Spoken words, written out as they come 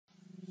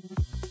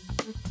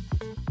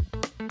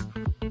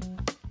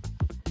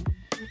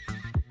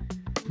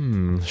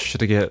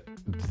Should I get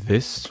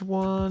this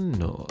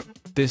one or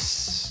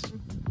this?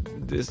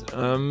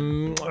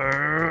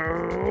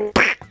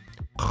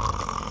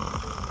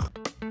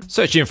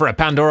 Searching for a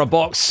Pandora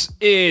box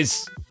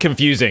is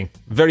confusing.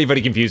 Very,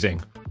 very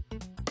confusing.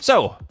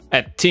 So,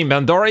 at Team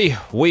Pandora,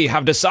 we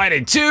have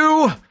decided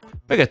to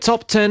make a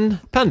top 10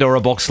 Pandora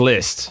box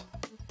list.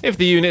 If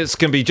the units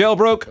can be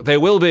jailbroke, they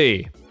will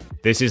be.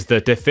 This is the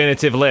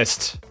definitive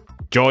list.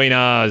 Join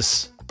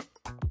us.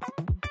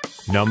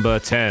 Number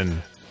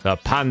 10, the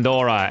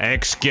Pandora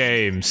X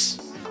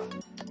games.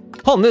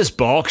 On this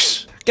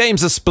box,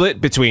 games are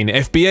split between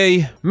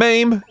FBA,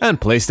 MAME, and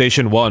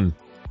PlayStation 1.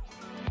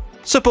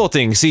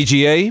 Supporting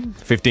CGA,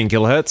 15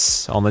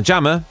 kHz on the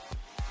jammer,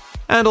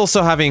 and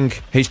also having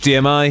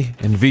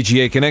HDMI and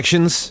VGA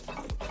connections,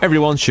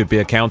 everyone should be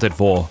accounted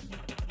for.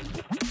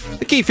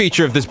 The key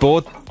feature of this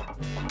board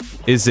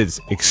is its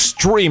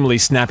extremely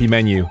snappy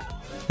menu.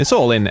 It's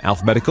all in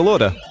alphabetical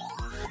order.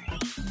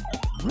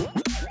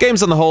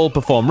 Games on the whole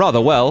perform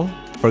rather well,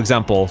 for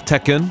example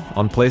Tekken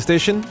on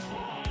PlayStation,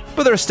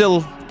 but there are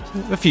still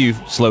a few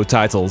slow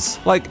titles,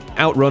 like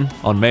Outrun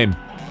on MAME.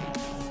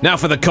 Now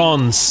for the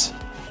cons.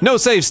 No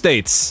save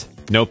states,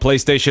 no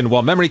PlayStation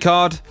 1 memory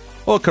card,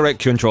 or correct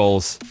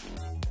controls.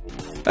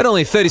 At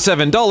only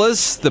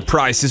 $37, the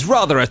price is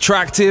rather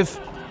attractive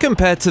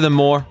compared to the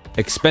more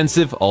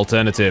expensive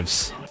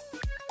alternatives.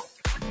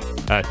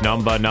 At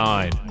number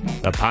 9,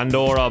 the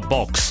Pandora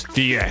Box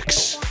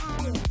DX.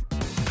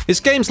 This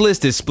games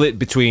list is split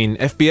between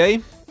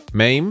FBA,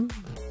 MAME,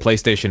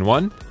 PlayStation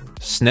 1,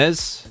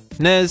 SNES,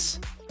 NES,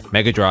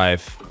 Mega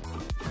Drive.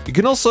 You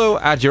can also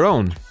add your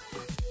own,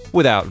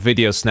 without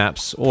video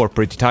snaps or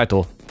pretty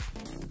title.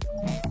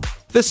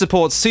 This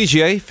supports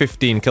CGA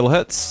 15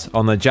 kHz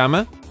on the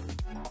jammer,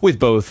 with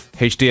both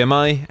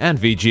HDMI and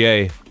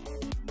VGA,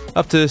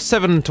 up to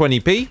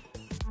 720p,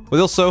 with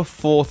also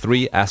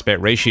 4:3 aspect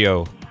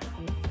ratio.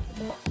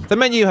 The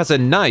menu has a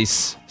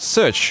nice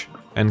search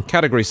and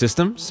category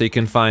system, so you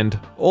can find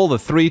all the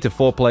 3 to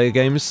 4 player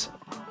games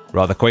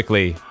rather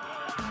quickly.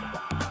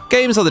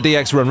 Games on the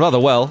DX run rather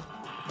well.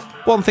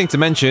 One thing to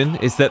mention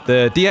is that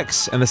the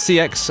DX and the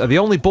CX are the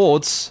only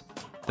boards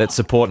that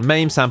support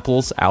MAME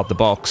samples out the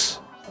box.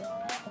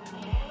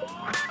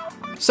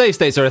 Save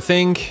states are a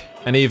thing,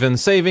 and even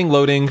saving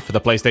loading for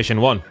the PlayStation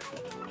 1.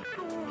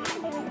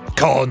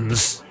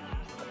 Cons.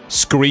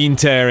 Screen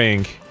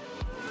tearing.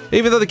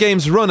 Even though the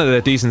games run at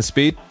a decent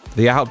speed,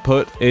 the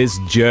output is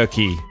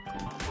jerky.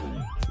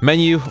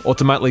 Menu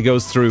automatically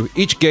goes through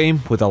each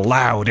game with a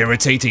loud,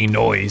 irritating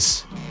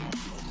noise.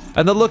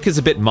 And the look is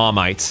a bit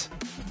Marmite.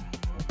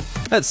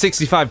 At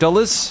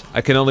 $65,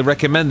 I can only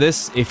recommend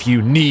this if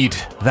you need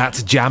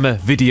that jammer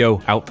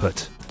video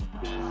output.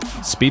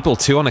 Speedball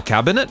 2 on a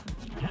cabinet?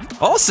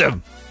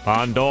 Awesome!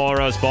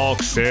 Pandora's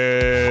Box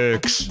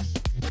 6.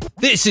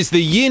 This is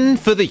the yin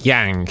for the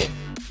yang.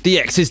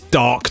 DX's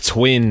dark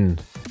twin.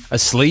 A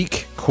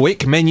sleek,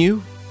 quick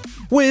menu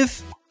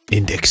with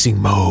indexing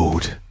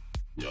mode.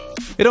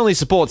 It only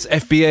supports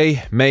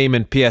FBA, MAME,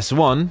 and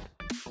PS1.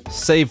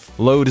 Save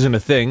load isn't a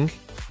thing,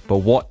 but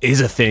what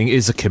is a thing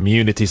is a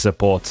community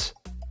support.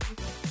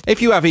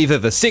 If you have either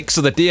the 6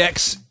 or the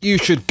DX, you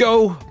should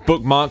go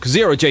bookmark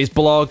ZeroJ's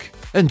blog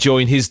and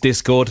join his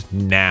Discord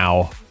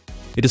now.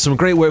 He does some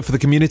great work for the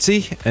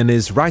community, and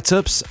his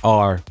write-ups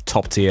are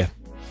top tier.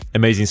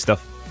 Amazing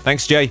stuff.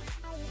 Thanks, Jay.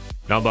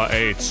 Number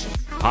 8,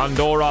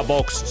 Pandora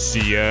Box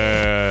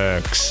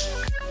CX.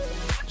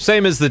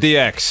 Same as the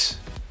DX.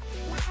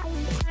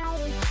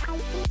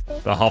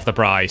 For half the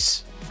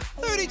price.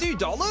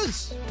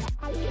 $32?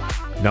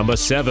 Number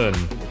 7,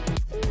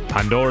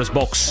 Pandora's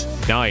Box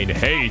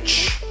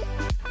 9H.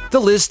 The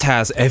list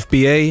has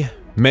FBA,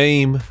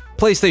 MAME,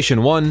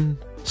 PlayStation 1,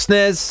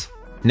 SNES,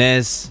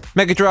 NES,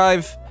 Mega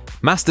Drive,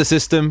 Master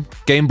System,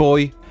 Game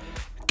Boy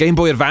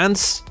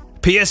Advance,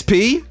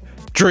 PSP,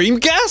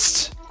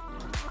 Dreamcast?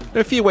 There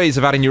are a few ways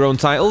of adding your own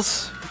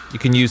titles. You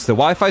can use the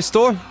Wi-Fi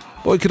store,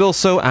 or we could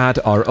also add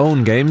our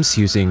own games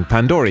using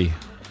Pandora.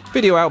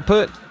 Video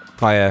output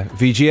via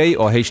VGA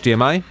or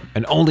HDMI,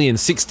 and only in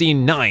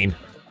 16:9.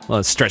 Well,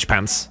 it's stretch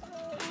pants.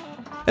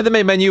 In the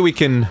main menu, we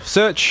can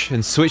search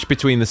and switch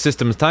between the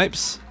system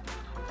types.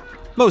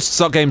 Most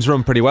stock games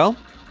run pretty well.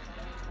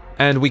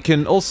 And we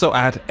can also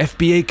add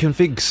FBA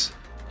configs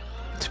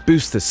to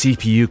boost the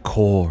CPU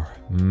core.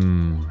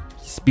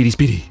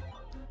 Speedy.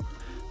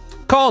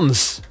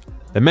 Cons.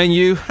 The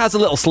menu has a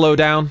little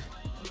slowdown.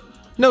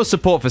 No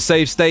support for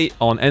save state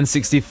on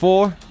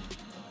N64.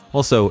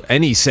 Also,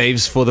 any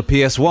saves for the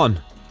PS1.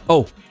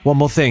 Oh, one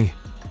more thing.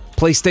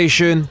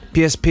 PlayStation,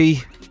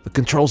 PSP, the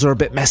controls are a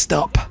bit messed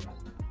up.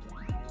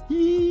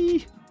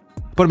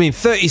 But I mean,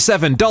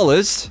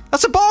 $37?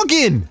 That's a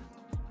bargain!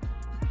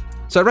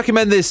 So I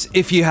recommend this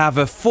if you have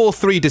a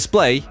 4:3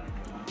 display,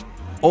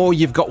 or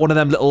you've got one of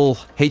them little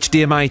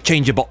HDMI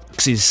changer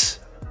boxes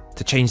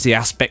to change the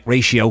aspect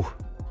ratio.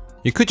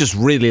 You could just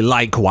really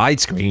like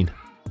widescreen.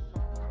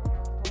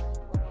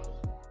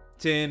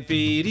 10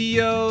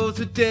 videos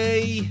a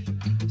day.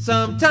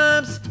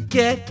 Sometimes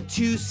get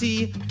to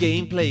see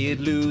gameplay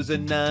and lose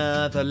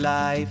another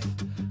life.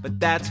 but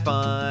that's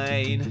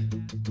fine.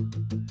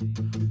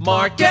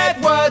 Mark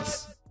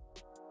Edwards!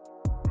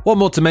 One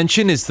more to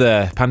mention is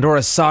the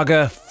Pandora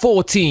Saga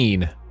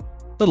 14. A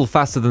little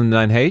faster than the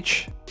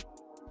 9H,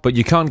 but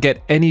you can't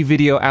get any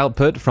video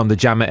output from the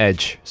Jammer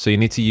Edge, so you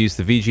need to use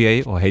the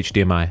VGA or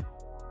HDMI.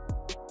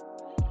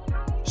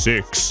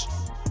 6.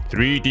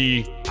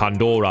 3D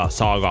Pandora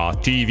Saga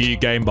TV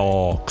Game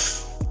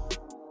Box.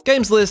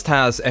 Games list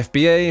has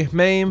FBA,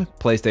 MAME,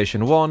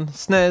 PlayStation 1,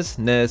 SNES,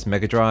 NES,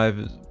 Mega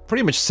Drive,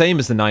 pretty much same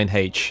as the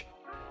 9H.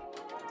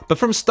 But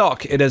from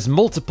stock, it has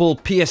multiple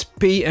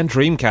PSP and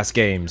Dreamcast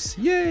games.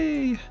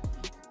 Yay!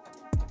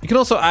 You can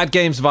also add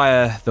games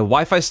via the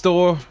Wi-Fi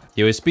store,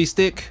 USB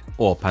stick,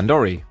 or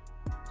Pandora.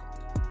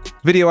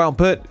 Video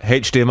output,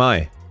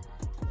 HDMI.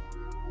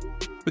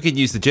 We can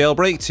use the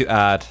jailbreak to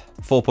add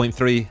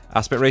 4.3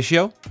 aspect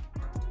ratio.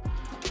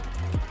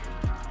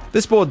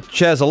 This board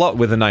shares a lot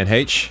with the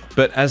 9H,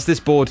 but as this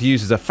board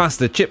uses a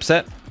faster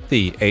chipset,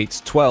 the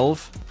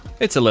 812,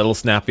 it's a little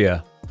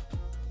snappier.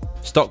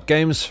 Stock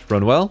games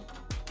run well,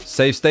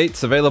 save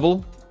states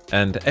available,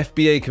 and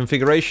FBA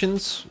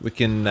configurations we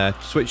can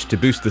switch to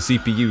boost the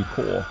CPU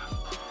core.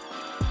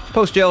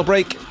 Post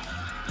jailbreak,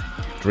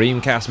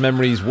 Dreamcast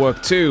memories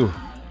work too,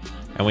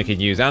 and we can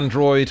use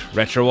Android,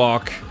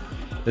 RetroArch.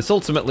 This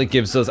ultimately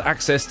gives us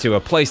access to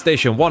a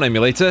PlayStation 1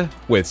 emulator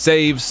with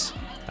saves,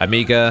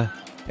 Amiga,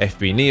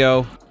 FB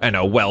Neo, and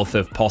a wealth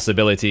of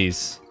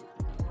possibilities.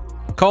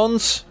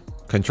 Cons?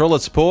 Controller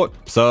support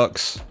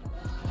sucks.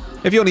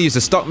 If you want to use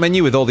the stock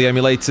menu with all the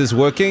emulators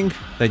working,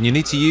 then you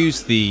need to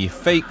use the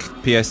fake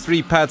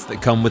PS3 pads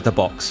that come with the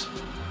box.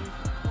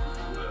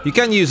 You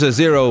can use a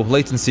zero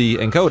latency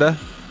encoder,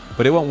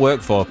 but it won't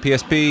work for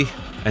PSP,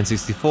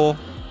 N64,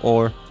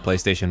 or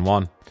PlayStation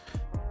 1.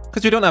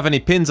 Because we don't have any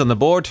pins on the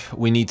board,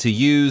 we need to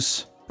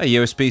use a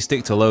USB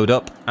stick to load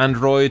up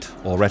Android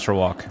or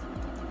RetroArch.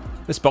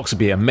 This box would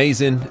be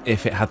amazing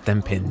if it had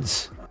them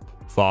pins.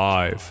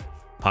 5.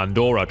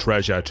 Pandora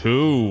Treasure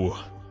 2.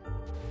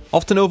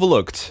 Often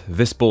overlooked,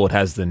 this board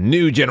has the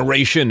new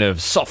generation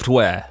of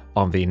software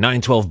on the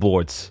 912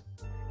 boards.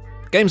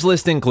 Games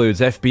list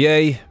includes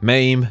FBA,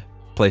 MAME,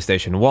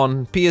 PlayStation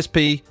 1,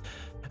 PSP,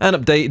 and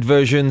updated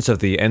versions of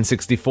the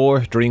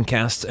N64,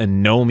 Dreamcast,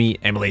 and Nomi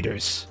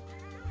emulators.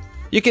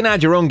 You can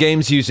add your own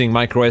games using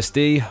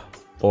microSD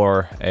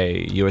or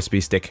a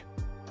USB stick.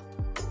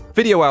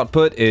 Video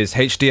output is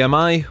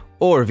HDMI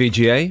or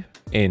VGA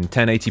in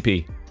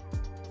 1080p.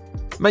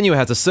 Menu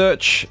has a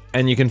search,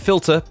 and you can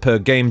filter per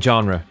game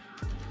genre.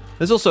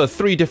 There's also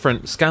 3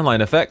 different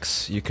scanline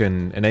effects. You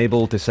can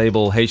enable,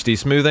 disable HD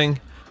smoothing.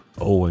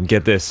 Oh, and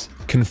get this,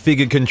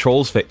 configure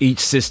controls for each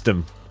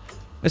system.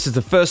 This is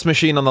the first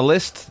machine on the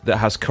list that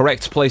has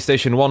correct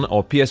PlayStation 1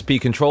 or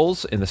PSP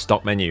controls in the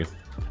stock menu.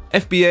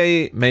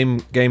 FBA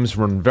MAME games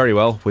run very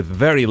well with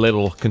very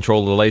little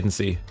controller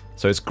latency,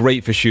 so it's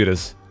great for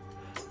shooters.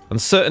 On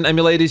certain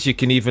emulators, you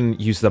can even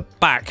use the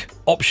back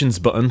options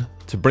button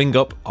to bring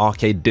up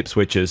arcade dip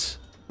switches.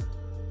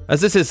 As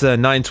this is a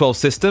 912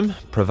 system,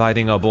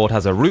 providing our board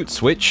has a root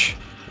switch,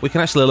 we can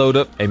actually load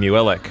up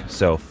EmuELEC,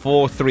 so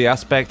 4:3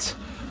 aspect,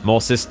 more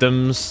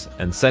systems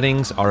and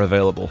settings are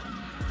available.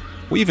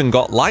 We even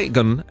got light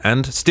gun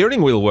and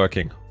steering wheel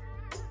working.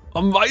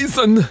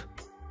 Amazing!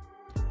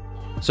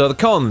 So the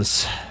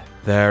cons.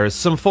 There is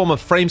some form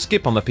of frame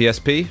skip on the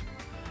PSP,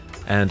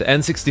 and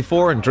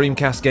N64 and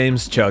Dreamcast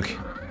games chug.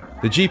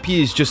 The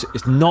GPU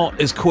is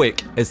not as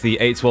quick as the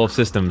 812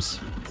 systems.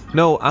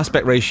 No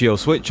aspect ratio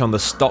switch on the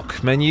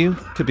stock menu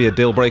could be a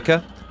deal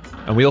breaker,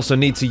 and we also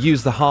need to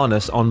use the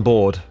harness on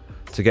board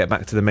to get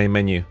back to the main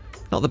menu.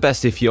 Not the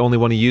best if you only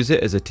want to use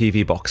it as a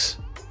TV box.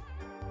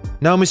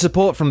 Naomi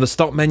support from the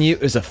stock menu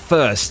is a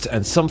first,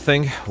 and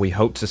something we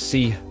hope to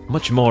see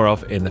much more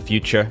of in the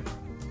future,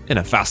 in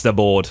a faster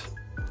board.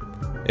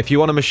 If you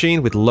want a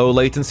machine with low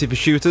latency for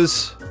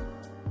shooters,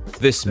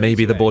 this may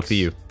be the board for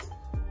you.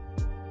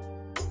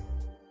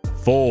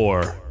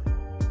 4.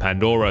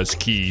 Pandora's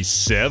Key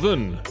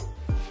 7.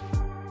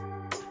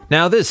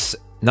 Now this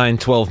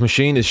 912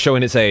 machine is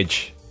showing its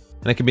age,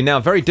 and it can be now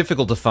very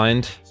difficult to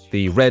find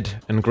the red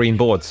and green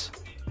boards.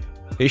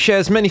 It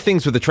shares many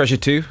things with the Treasure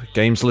 2,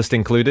 games list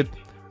included,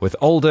 with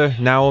older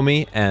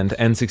Naomi and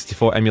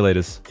N64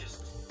 emulators.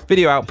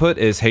 Video output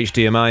is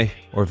HDMI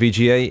or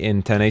VGA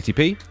in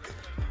 1080p.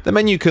 The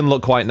menu can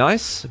look quite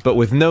nice, but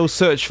with no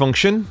search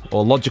function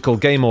or logical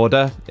game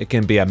order, it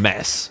can be a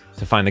mess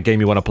to find a game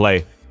you want to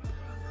play.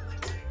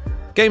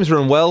 Games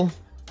run well,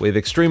 with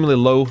extremely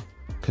low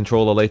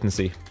controller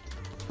latency.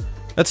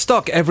 At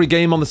stock, every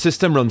game on the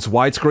system runs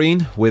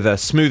widescreen with a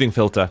smoothing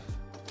filter.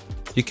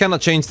 You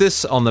cannot change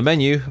this on the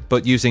menu,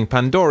 but using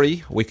Pandora,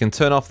 we can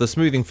turn off the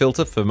smoothing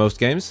filter for most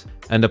games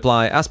and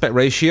apply aspect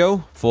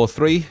ratio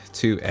 4:3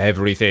 to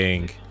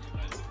everything.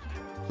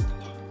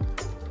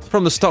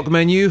 From the stock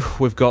menu,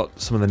 we've got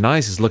some of the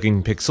nicest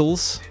looking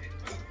pixels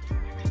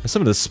and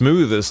some of the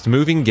smoothest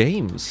moving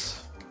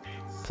games.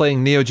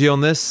 Playing Neo Geo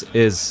on this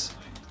is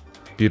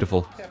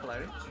beautiful.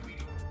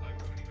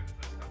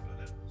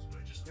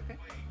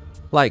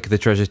 Like the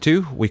Treasure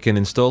 2, we can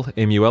install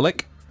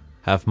EmuELEC,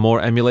 have more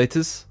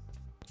emulators.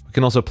 We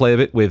can also play a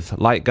bit with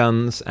light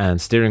guns and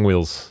steering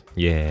wheels.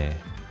 Yeah.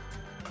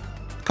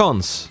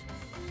 Cons.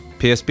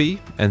 PSP,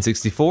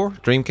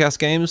 N64, Dreamcast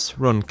games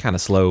run kinda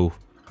slow.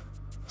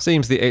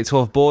 Seems the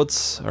 812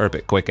 boards are a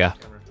bit quicker.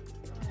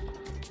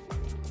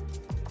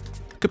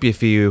 Could be a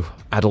few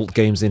adult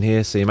games in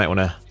here, so you might want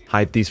to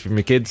hide these from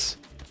your kids.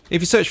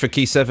 If you search for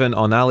Key 7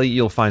 on Ali,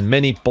 you'll find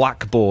many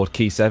blackboard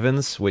Key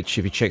 7s, which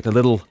if you check the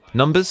little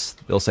numbers,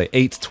 they'll say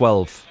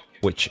 812,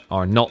 which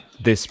are not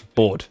this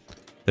board.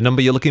 The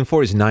number you're looking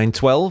for is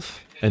 912,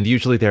 and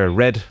usually they're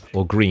red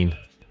or green.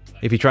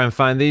 If you try and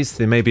find these,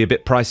 they may be a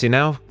bit pricey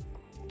now,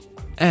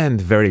 and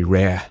very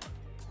rare.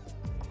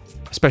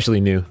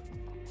 Especially new.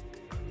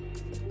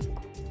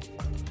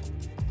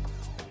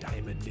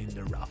 Diamond in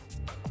the rough.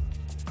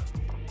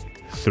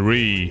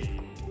 3.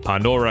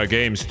 Pandora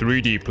Games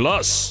 3D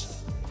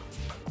Plus.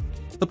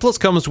 The Plus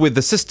comes with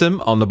the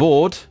system on the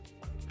board,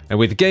 and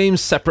with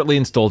games separately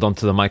installed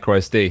onto the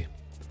microSD.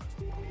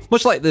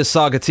 Much like the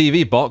Saga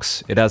TV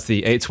box, it has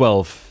the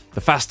 812,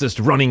 the fastest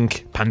running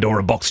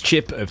Pandora Box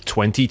chip of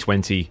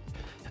 2020,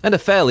 and a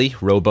fairly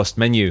robust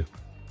menu.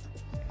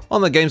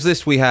 On the games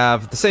list we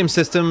have the same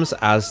systems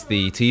as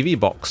the TV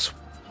box.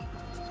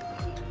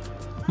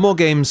 More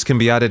games can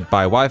be added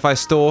by Wi-Fi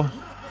store,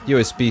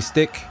 USB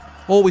stick,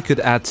 or we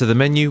could add to the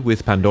menu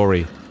with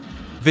Pandora.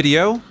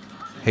 Video,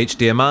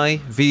 HDMI,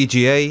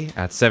 VGA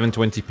at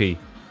 720p.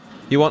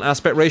 You want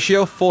aspect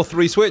ratio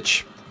 4:3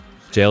 switch?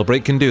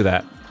 Jailbreak can do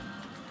that.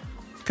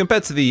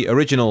 Compared to the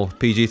original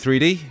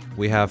PG3D,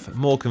 we have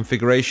more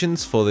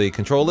configurations for the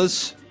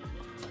controllers.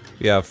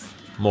 We have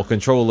more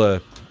controller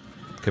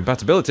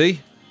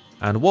compatibility,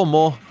 and one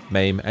more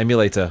MAME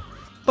emulator.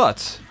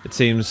 But it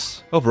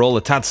seems overall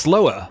a tad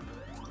slower.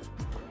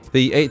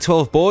 The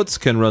 812 boards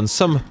can run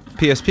some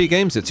PSP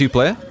games at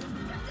 2-player,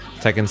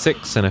 Tekken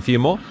 6 and a few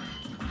more.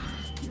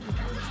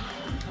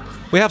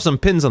 We have some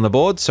pins on the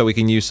board so we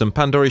can use some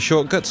Pandora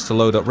shortcuts to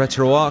load up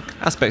RetroArch,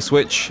 Aspect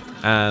Switch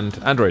and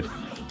Android.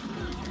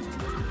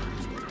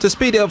 To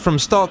speed it up from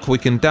stock, we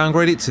can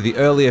downgrade it to the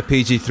earlier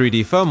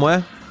PG3D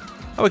firmware,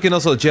 and we can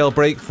also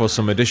jailbreak for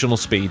some additional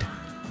speed.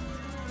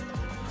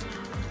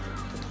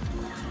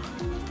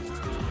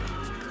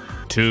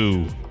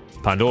 2.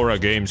 Pandora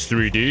Games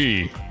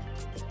 3D.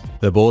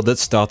 The board that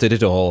started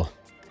it all.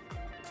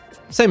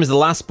 Same as the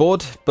last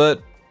board,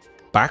 but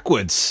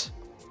backwards.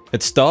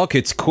 It's stock,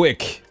 it's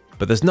quick,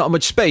 but there's not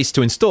much space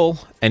to install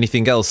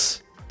anything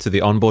else to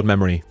the onboard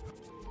memory.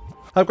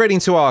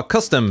 Upgrading to our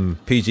custom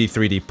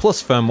PG3D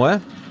Plus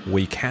firmware,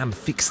 we can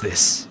fix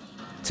this.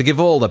 To give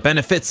all the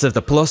benefits of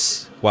the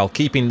Plus, while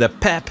keeping the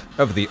pep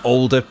of the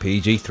older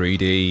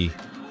PG3D.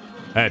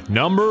 At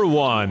number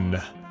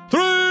 1.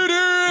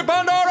 3D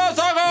Pandora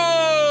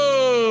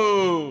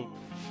Saga!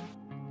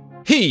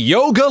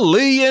 Yoga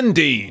Lee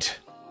indeed.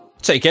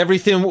 Take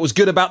everything what was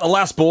good about the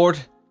last board,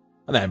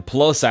 and then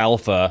plus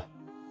alpha.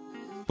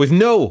 With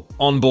no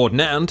onboard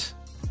NAND,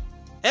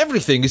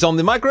 everything is on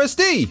the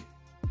microSD.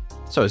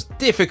 So it's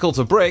difficult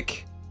to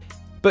break,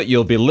 but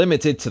you'll be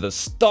limited to the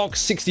stock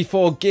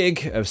 64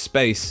 gig of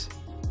space.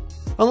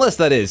 Unless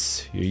that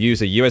is, you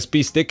use a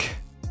USB stick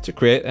to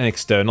create an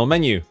external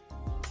menu.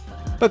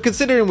 But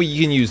considering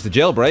you can use the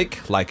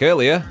jailbreak, like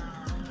earlier,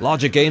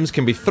 larger games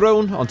can be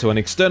thrown onto an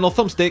external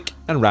thumbstick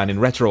and ran in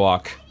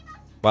RetroArch,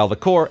 while the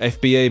core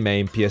FBA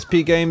main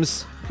PSP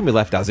games can be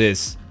left as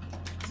is.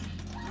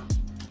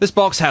 This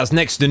box has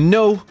next to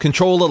no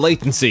controller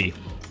latency,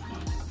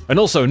 and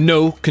also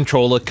no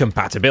controller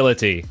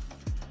compatibility.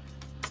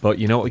 But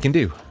you know what we can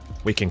do?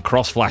 We can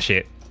cross-flash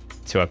it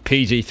to a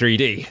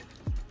PG3D.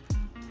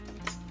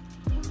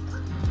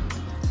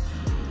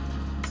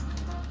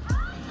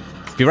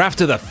 If you're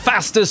after the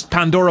fastest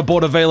Pandora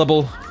board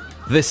available,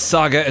 this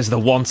Saga is the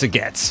one to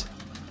get.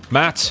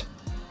 Matt,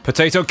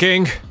 Potato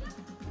King,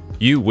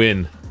 you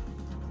win.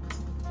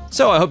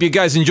 So I hope you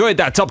guys enjoyed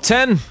that top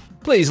 10.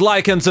 Please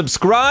like and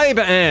subscribe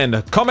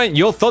and comment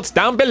your thoughts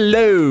down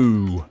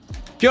below.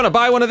 If you want to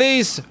buy one of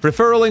these,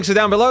 referral links are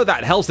down below.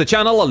 That helps the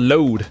channel a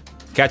load.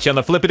 Catch you on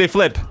the flippity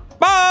flip.